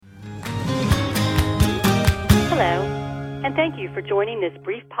and thank you for joining this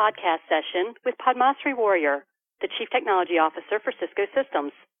brief podcast session with Padmasree Warrior, the Chief Technology Officer for Cisco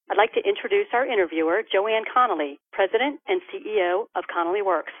Systems. I'd like to introduce our interviewer, Joanne Connolly, President and CEO of Connolly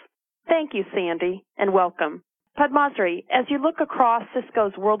Works. Thank you, Sandy, and welcome. Padmasree, as you look across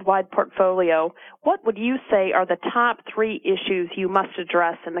Cisco's worldwide portfolio, what would you say are the top 3 issues you must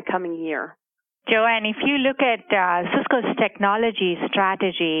address in the coming year? Joanne, if you look at Cisco's technology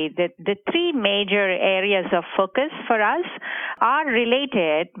strategy, the 3 major areas of focus for us are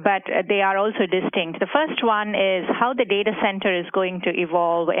related, but they are also distinct. The first one is how the data center is going to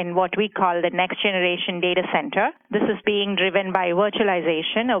evolve in what we call the next generation data center. This is being driven by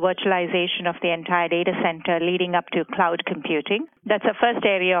virtualization, a virtualization of the entire data center leading up to cloud computing. That's the first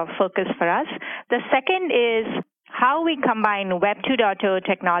area of focus for us. The second is how we combine Web 2.0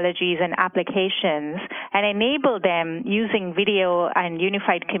 technologies and applications and enable them using video and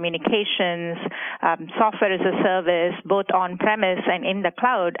unified communications, software as a service, both on-premise and in the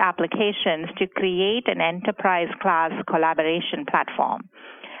cloud applications to create an enterprise-class collaboration platform.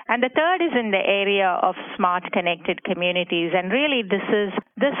 And the third is in the area of smart connected communities. And really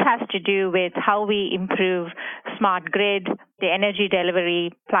this has to do with how we improve smart grid, the energy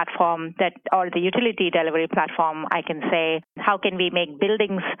delivery platform or the utility delivery platform, I can say. How can we make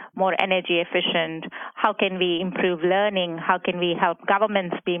buildings more energy efficient? How can we improve learning? How can we help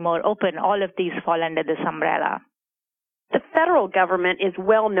governments be more open? All of these fall under this umbrella. The federal government is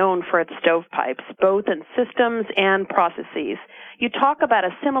well known for its stovepipes, both in systems and processes. You talk about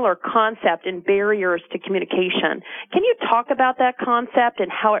a similar concept in barriers to communication. Can you talk about that concept and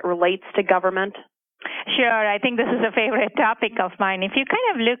how it relates to government? Sure. I think this is a favorite topic of mine. If you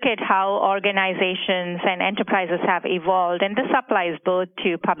kind of look at how organizations and enterprises have evolved, and this applies both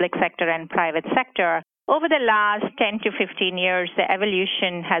to public sector and private sector, over the last 10 to 15 years, the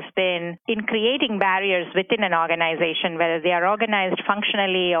evolution has been in creating barriers within an organization, whether they are organized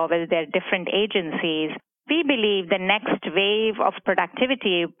functionally or whether they're different agencies. We believe the next wave of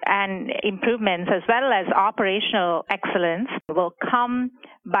productivity and improvements as well as operational excellence will come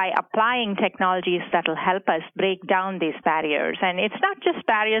by applying technologies that will help us break down these barriers. And it's not just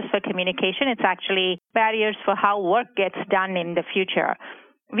barriers for communication, it's actually barriers for how work gets done in the future.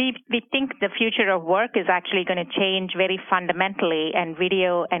 We think the future of work is actually going to change very fundamentally, and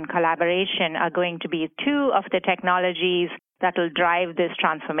video and collaboration are going to be 2 of the technologies that will drive this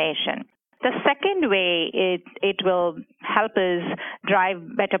transformation. The second way it will help us drive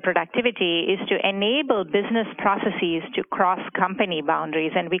better productivity is to enable business processes to cross company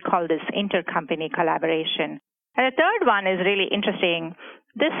boundaries, and we call this intercompany collaboration. And the third one is really interesting.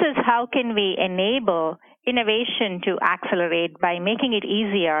 This is how can we enable innovation to accelerate by making it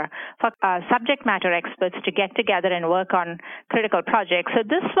easier for subject matter experts to get together and work on critical projects. So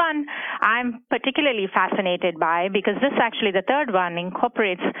this one I'm particularly fascinated by because this actually, the third one,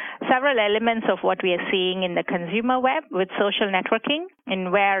 incorporates several elements of what we are seeing in the consumer web with social networking,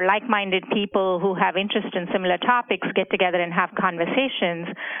 and where like-minded people who have interest in similar topics get together and have conversations.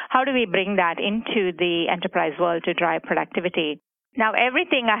 How do we bring that into the enterprise world to drive productivity? Now,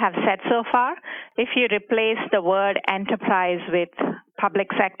 everything I have said so far, if you replace the word enterprise with public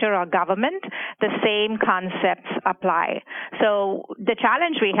sector or government, the same concepts apply. So the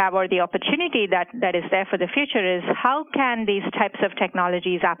challenge we have, or the opportunity that is there for the future, is how can these types of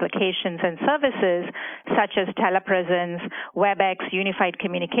technologies, applications, and services, such as telepresence, WebEx, unified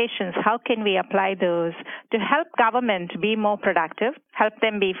communications, how can we apply those to help government be more productive, help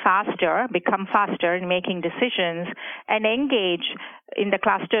them become faster in making decisions, and engage in the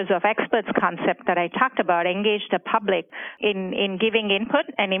clusters of experts concept that I talked about, engage the public in giving input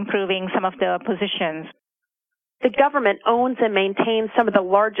and improving some of the positions. The government owns and maintains some of the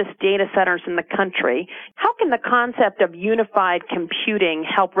largest data centers in the country. How can the concept of unified computing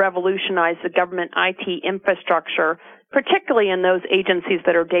help revolutionize the government IT infrastructure, particularly in those agencies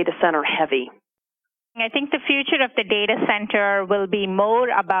that are data center heavy? I think the future of the data center will be more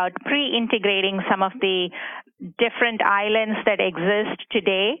about pre-integrating some of the different islands that exist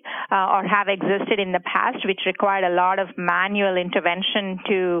today or have existed in the past, which required a lot of manual intervention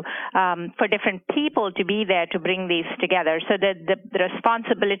for different people to be there to bring these together. So the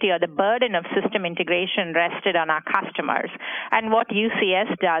responsibility or the burden of system integration rested on our customers. And what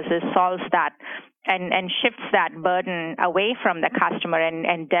UCS does is solves that and shifts that burden away from the customer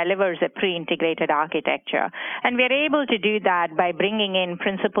and delivers a pre-integrated architecture. And we're able to do that by bringing in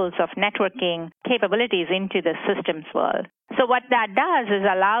principles of networking capabilities into the systems world. So what that does is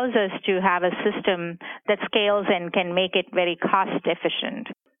allows us to have a system that scales and can make it very cost efficient.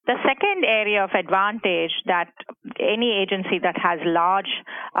 The second area of advantage that any agency that has large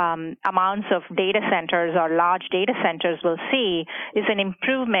amounts of data centers or large data centers will see is an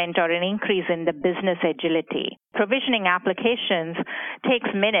improvement or an increase in the business agility. Provisioning applications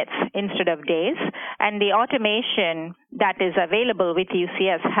takes minutes instead of days, and the automation that is available with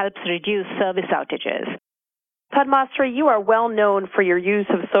UCS helps reduce service outages. Padmasree, you are well known for your use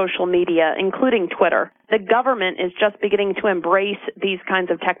of social media, including Twitter. The government is just beginning to embrace these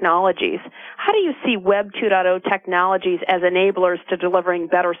kinds of technologies. How do you see Web 2.0 technologies as enablers to delivering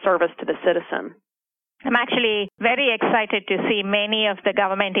better service to the citizen? I'm actually very excited to see many of the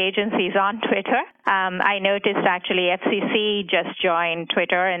government agencies on Twitter. I noticed actually FCC just joined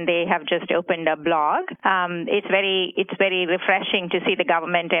Twitter and they have just opened a blog. It's very refreshing to see the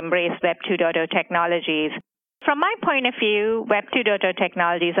government embrace Web 2.0 technologies. From my point of view, Web 2.0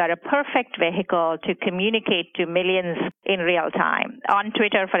 technologies are a perfect vehicle to communicate to millions in real time. On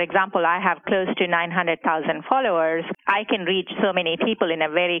Twitter, for example, I have close to 900,000 followers. I can reach so many people in a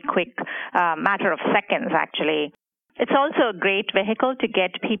very quick matter of seconds, actually. It's also a great vehicle to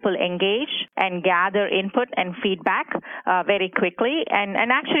get people engaged and gather input and feedback very quickly and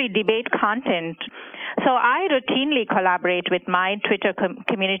actually debate content. So I routinely collaborate with my Twitter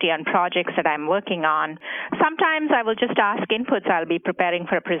community on projects that I'm working on. Sometimes I will just ask inputs. I'll be preparing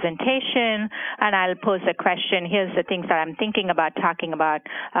for a presentation, and I'll pose a question. Here's the things that I'm thinking about talking about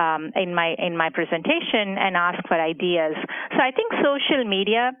in my presentation, and ask for ideas. So I think social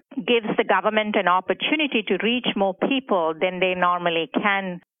media gives the government an opportunity to reach more people than they normally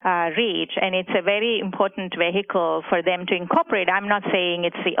can reach, and it's a very important vehicle for them to incorporate. I'm not saying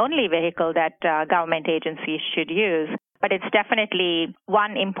it's the only vehicle that government agencies should use, but it's definitely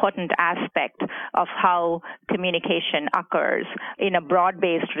one important aspect of how communication occurs in a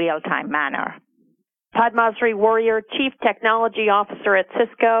broad-based, real-time manner. Padmasree Warrior, Chief Technology Officer at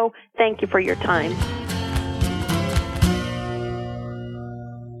Cisco, thank you for your time.